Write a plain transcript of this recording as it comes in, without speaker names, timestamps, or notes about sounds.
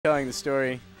telling the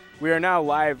story. We are now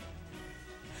live.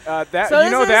 So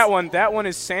that one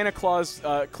is Santa Claus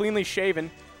cleanly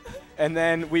shaven, and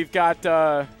then we've got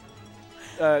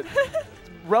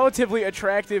relatively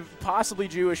attractive, possibly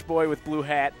Jewish boy with blue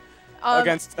hat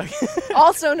against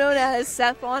also known as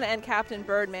Sethlon and Captain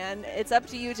Birdman. It's up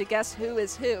to you to guess who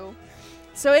is who.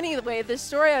 So anyway, the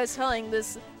story I was telling,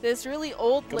 this really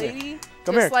old lady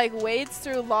just like wades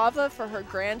through lava for her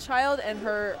grandchild and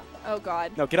her. Oh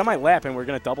God. No, get on my lap and we're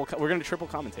gonna triple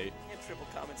commentate. Triple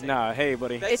commentate. Nah, hey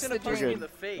buddy. That's It's gonna the punch dream. me in the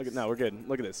face. No, we're good.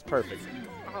 Look at this. Perfect.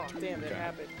 Oh damn, that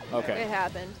happened. Okay. It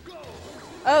happened.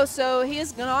 Oh, so he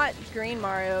is not Green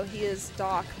Mario. He is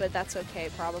Doc, but that's okay,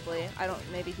 probably. I don't.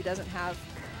 Maybe he doesn't have.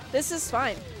 This is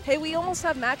fine. Hey, we almost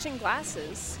have matching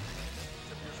glasses.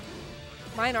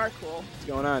 Mine are cool. What's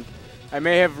going on? I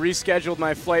may have rescheduled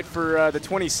my flight for the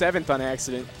 27th on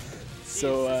accident.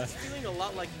 So it's feeling a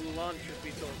lot like Mulan, should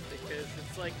be told, because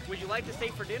it's like, would you like to stay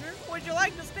for dinner? Would you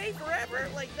like to stay forever?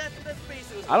 Like that's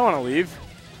basically. I don't want to leave.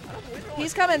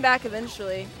 He's coming back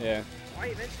eventually. Yeah. Why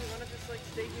eventually want to just like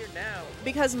stay here now?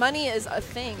 Because money is a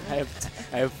thing. I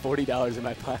have $40 in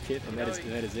my pocket, and that is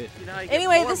it. You know how you get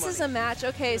Anyway, more this money. is a match.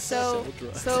 Okay, so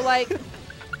So like,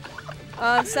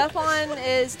 Sethlon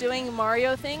is doing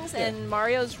Mario things, and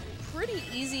Mario's pretty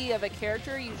easy of a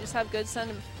character. You just have good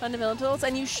fundamentals,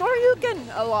 and you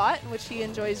Shoryuken a lot, which he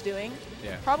enjoys doing.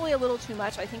 Yeah. Probably a little too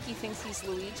much. I think he thinks he's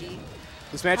Luigi.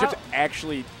 This matchup's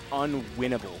actually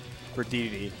unwinnable for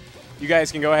DDD. You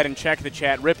guys can go ahead and check the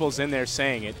chat. Ripple's in there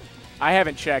saying it. I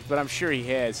haven't checked, but I'm sure he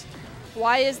has.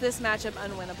 Why is this matchup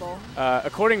unwinnable?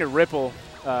 According to Ripple,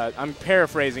 I'm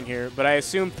paraphrasing here, but I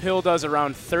assume Pill does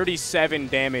around 37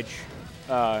 damage,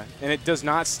 and it does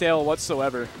not stale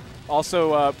whatsoever.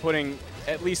 Also putting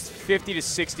at least 50 to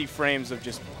 60 frames of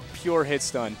just pure hit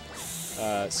stun.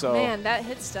 So Man, that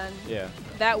hit stun. Yeah.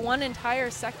 That one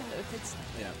entire second of hit stun.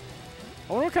 Yeah.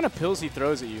 I wonder what kind of pills he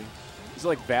throws at you. Is it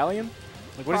like Valium?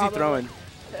 Like what is he throwing?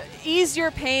 Ease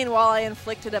your pain while I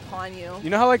inflict it upon you. You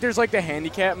know how like there's like the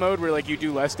handicap mode where like you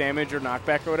do less damage or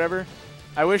knockback or whatever?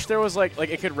 I wish there was like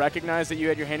it could recognize that you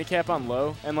had your handicap on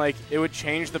low and like it would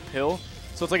change the pill.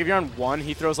 So it's like if you're on 1,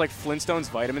 he throws like Flintstones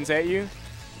vitamins at you.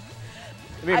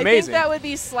 It'd be amazing. I think that would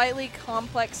be slightly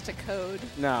complex to code.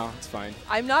 No, it's fine.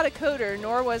 I'm not a coder,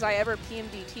 nor was I ever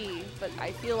PMDT, but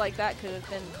I feel like that could have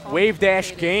been complicated. Wave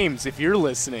Dash Games, if you're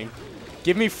listening.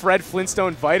 Give me Fred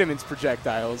Flintstone vitamins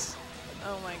projectiles.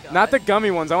 Oh my God. Not the gummy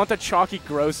ones. I want the chalky,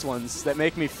 gross ones that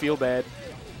make me feel bad.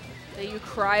 That you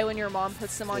cry when your mom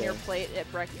puts them on your plate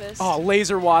at breakfast. Oh,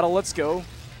 laser waddle. Let's go.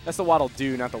 That's the waddle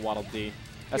do, not the waddle D.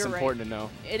 That's You're important right. to know.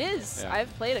 It is. Yeah.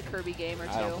 I've played a Kirby game or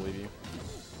two. I don't believe you.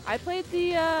 I played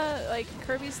the like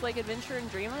Kirby's like Adventure in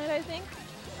Dreamland, I think.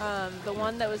 The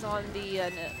one that was on the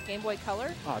Game Boy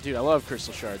Color. Oh, dude, I love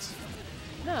crystal shards.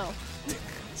 No.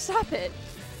 Stop it.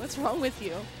 What's wrong with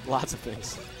you? Lots of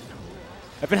things.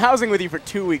 I've been housing with you for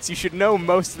 2 weeks. You should know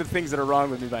most of the things that are wrong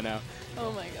with me by now.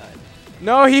 Oh my God.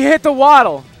 No, he hit the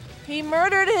waddle. He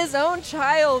murdered his own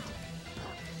child.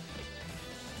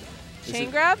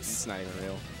 Chain grabs? It's not even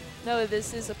real. No,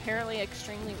 this is apparently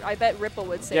extremely. I bet Ripple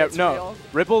would say Yeah, it's no. real.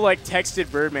 Ripple like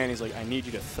texted Birdman. He's like, I need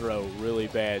you to throw really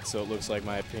bad so it looks like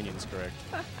my opinion's correct.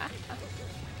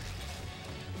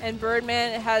 And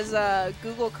Birdman has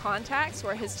Google Contacts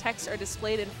where his texts are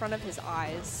displayed in front of his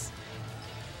eyes.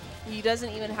 He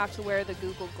doesn't even have to wear the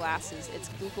Google glasses. It's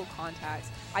Google Contacts.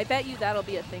 I bet you that'll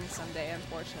be a thing someday,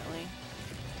 unfortunately.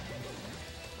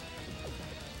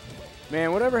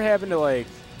 Man, whatever happened to like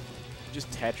just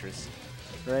Tetris,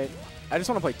 right? I just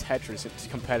want to play Tetris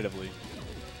competitively.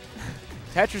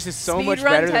 Tetris is so much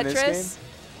better than this game.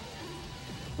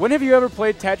 When have you ever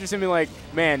played Tetris and been like,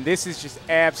 man, this is just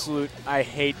absolute, I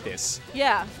hate this?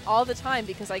 Yeah, all the time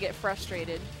because I get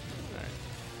frustrated.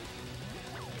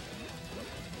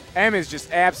 M is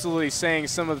just absolutely saying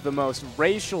some of the most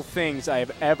racial things I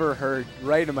have ever heard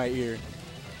right in my ear.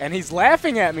 And he's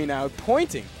laughing at me now,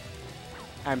 pointing.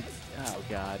 Oh,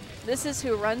 God. This is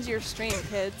who runs your stream,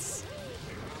 kids.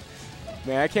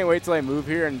 Man, I can't wait till I move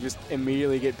here and just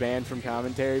immediately get banned from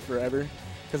commentary forever.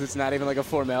 Because it's not even like a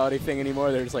formality thing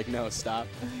anymore. They're just like, no, stop.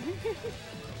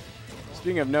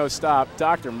 Speaking of no stop,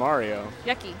 Dr. Mario.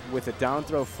 Yucky. With a down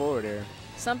throw forward air.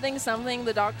 Something, something,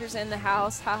 the doctor's in the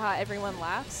house. Haha, everyone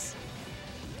laughs.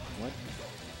 What?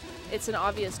 It's an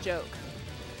obvious joke.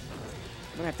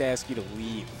 I'm going to have to ask you to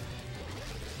leave.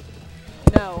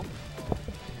 No.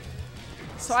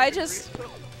 So I just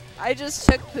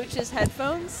took Pooch's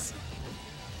headphones.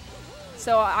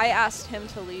 So I asked him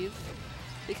to leave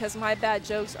because my bad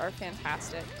jokes are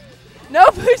fantastic. No,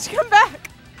 Pooch, come back!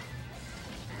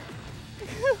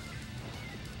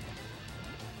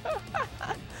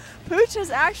 Pooch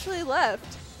has actually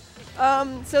left.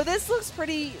 So this looks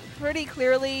pretty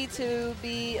clearly to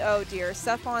be, oh dear,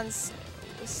 Sethlon's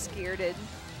scared.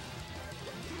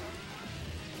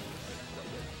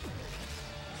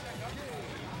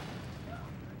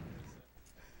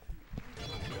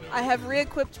 I have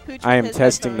re-equipped Pooch. I am with his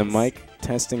testing headphones. the mic.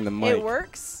 Testing the mic. It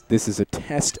works. This is a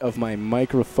test of my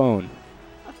microphone.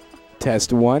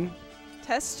 Test 1.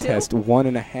 Test 2. Test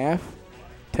 1.5.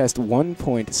 Test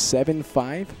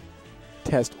 1.75.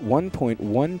 Test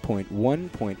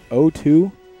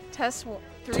 1.1.1.02. Test 3.61.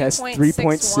 Test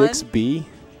 3.6b.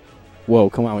 Whoa,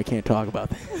 come on, we can't talk about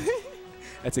that.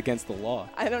 That's against the law.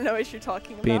 I don't know what you're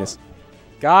talking about. Penis.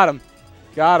 Got him.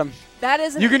 Got him. That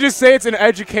is. You can just say it's an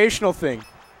educational thing.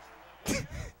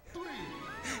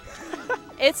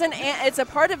 It's a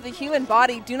part of the human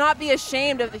body. Do not be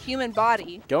ashamed of the human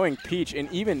body. Going Peach, an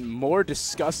even more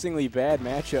disgustingly bad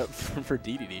matchup for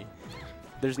DDD.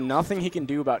 There's nothing he can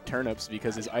do about turnips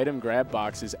because his item grab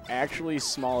box is actually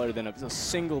smaller than a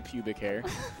single pubic hair.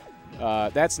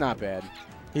 That's not bad.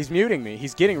 He's muting me.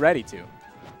 He's getting ready to.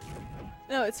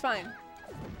 No, it's fine.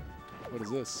 What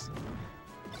is this?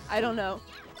 I don't know.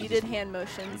 He did hand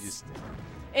motions.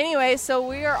 Anyway, so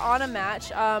we are on a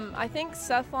match. I think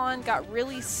Sethlon got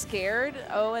really scared.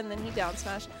 Oh, and then he down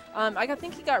smashed. I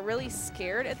think he got really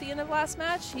scared at the end of last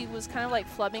match. He was kind of like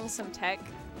flubbing some tech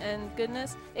and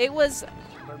goodness. It was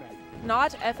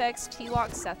not FX TLOC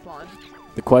Sethlon.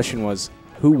 The question was,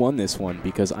 who won this one?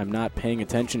 Because I'm not paying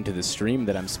attention to the stream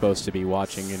that I'm supposed to be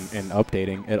watching and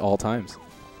updating at all times.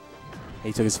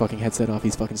 He took his fucking headset off.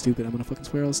 He's fucking stupid. I'm gonna fucking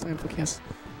swear all this time. Fuck yes.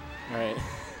 All right.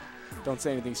 Don't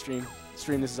say anything, stream.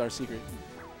 Stream, this is our secret.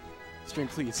 Stream,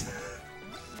 please.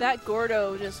 That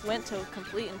Gordo just went to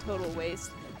complete and total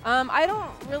waste. I don't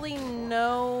really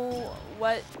know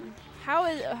how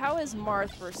is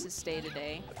Marth versus Day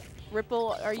Today.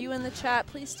 Ripple, are you in the chat?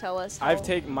 Please tell us.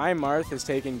 My Marth has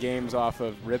taken games off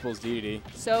of Ripple's DDD.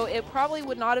 So it probably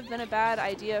would not have been a bad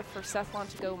idea for Sethlon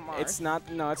to go Marth. It's not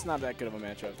that good of a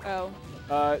matchup. Oh.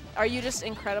 Are you just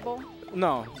incredible?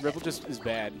 No, Ripple just is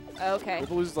bad. Okay.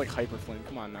 Ripple loses like Hyper Flint.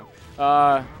 Come on now.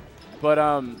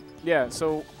 Yeah,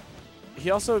 so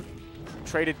he also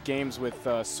traded games with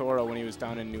Sora when he was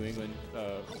down in New England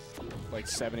like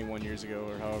 71 years ago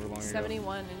or however long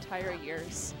 71 entire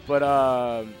years. But,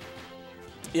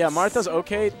 yeah, Martha's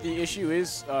okay. The issue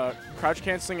is crouch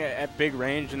canceling at big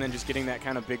range and then just getting that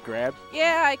kind of big grab.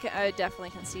 Yeah, I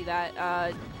definitely can see that.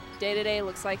 Day to Day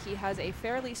looks like he has a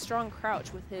fairly strong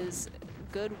crouch with his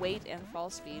good weight and fall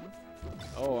speed.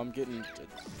 Oh, I'm getting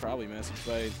probably messaged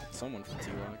by someone from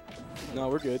TLOC. No,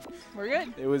 we're good. We're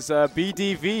good. It was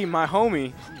BDV, my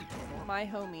homie. My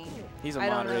homie. He's a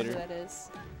moderator. moderator. I don't know who that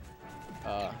is.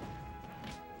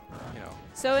 You know.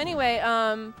 So anyway,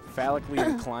 phallically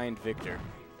inclined Victor.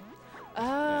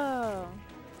 Oh.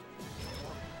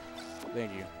 Yeah.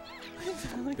 Thank you.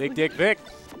 Big Dick Vic,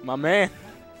 my man.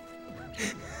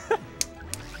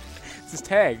 It's his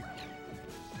tag.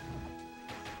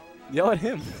 Yell at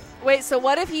him. Wait, so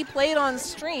what if he played on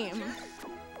stream?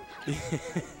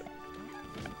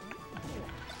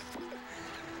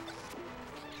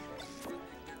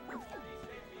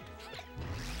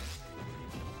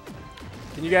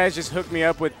 Can you guys just hook me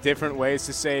up with different ways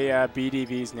to say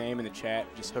BDV's name in the chat?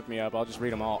 Just hook me up. I'll just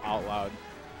read them all out loud.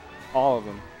 All of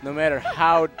them. No matter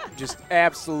how just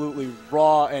absolutely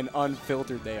raw and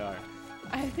unfiltered they are.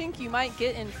 I think you might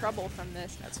get in trouble from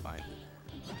this. That's fine.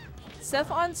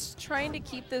 Sethlon's trying to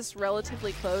keep this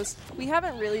relatively close. We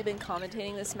haven't really been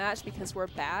commentating this match because we're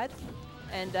bad.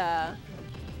 And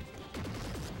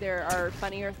there are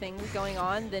funnier things going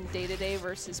on than Day to Day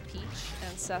versus Peach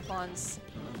and Sethlon's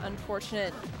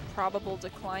unfortunate probable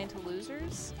decline to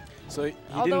losers. So he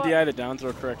didn't DI the down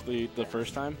throw correctly the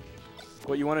first time.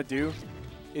 What you want to do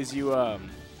is you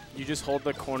just hold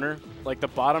the corner, like the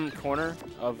bottom corner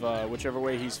of whichever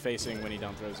way he's facing when he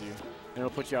down throws you, and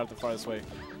it'll put you out the farthest way.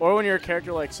 Or when you're a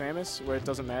character like Samus, where it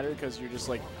doesn't matter because you're just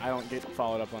like, I don't get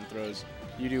followed up on throws.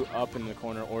 You do up in the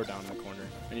corner or down in the corner,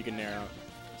 and you can nair out.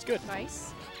 It's good.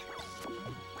 Nice.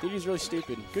 DD's really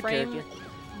stupid. Good Frame character.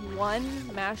 1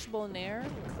 mashable nair,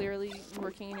 clearly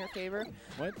working in your favor.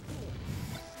 What?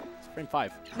 It's frame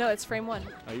 5. No, it's frame 1.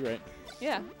 Oh, you're right.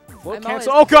 Yeah.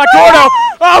 Cancel. Oh, God, Gordo!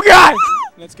 Oh, God!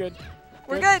 That's good.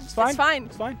 We're good. It's fine. It's fine.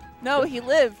 It's fine. No, he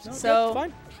lived. No, so. It's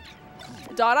fine.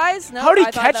 Dot eyes? No. How did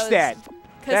he catch that?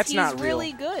 Because he's not real.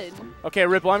 really good. Okay,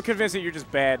 Ripple, I'm convinced that you're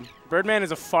just bad. Birdman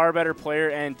is a far better player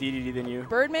and DDD than you.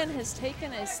 Birdman has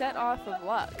taken a set off of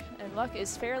Luck, and Luck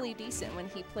is fairly decent when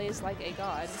he plays like a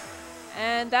god.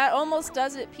 And that almost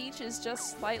does it. Peach is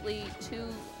just slightly too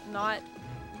not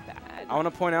bad. I want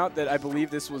to point out that I believe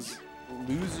this was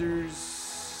losers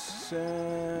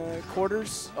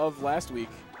quarters of last week,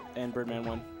 and Birdman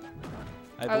won.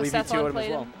 I believe Sethlon he TO'd him as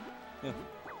played well. him. Yeah.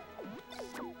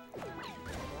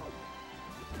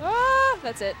 Ah,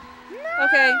 that's it. No!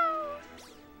 Okay.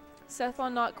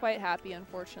 Sethlon not quite happy,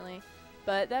 unfortunately.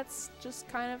 But that's just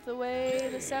kind of the way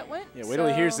the set went. Yeah, wait till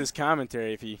he hears this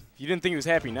commentary. If you didn't think he was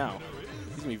happy now,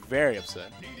 he's going to be very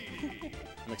upset.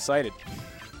 I'm excited.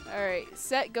 All right,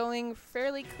 set going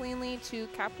fairly cleanly to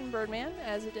Captain Birdman,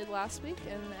 as it did last week,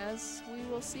 and as we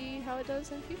will see how it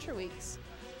does in future weeks.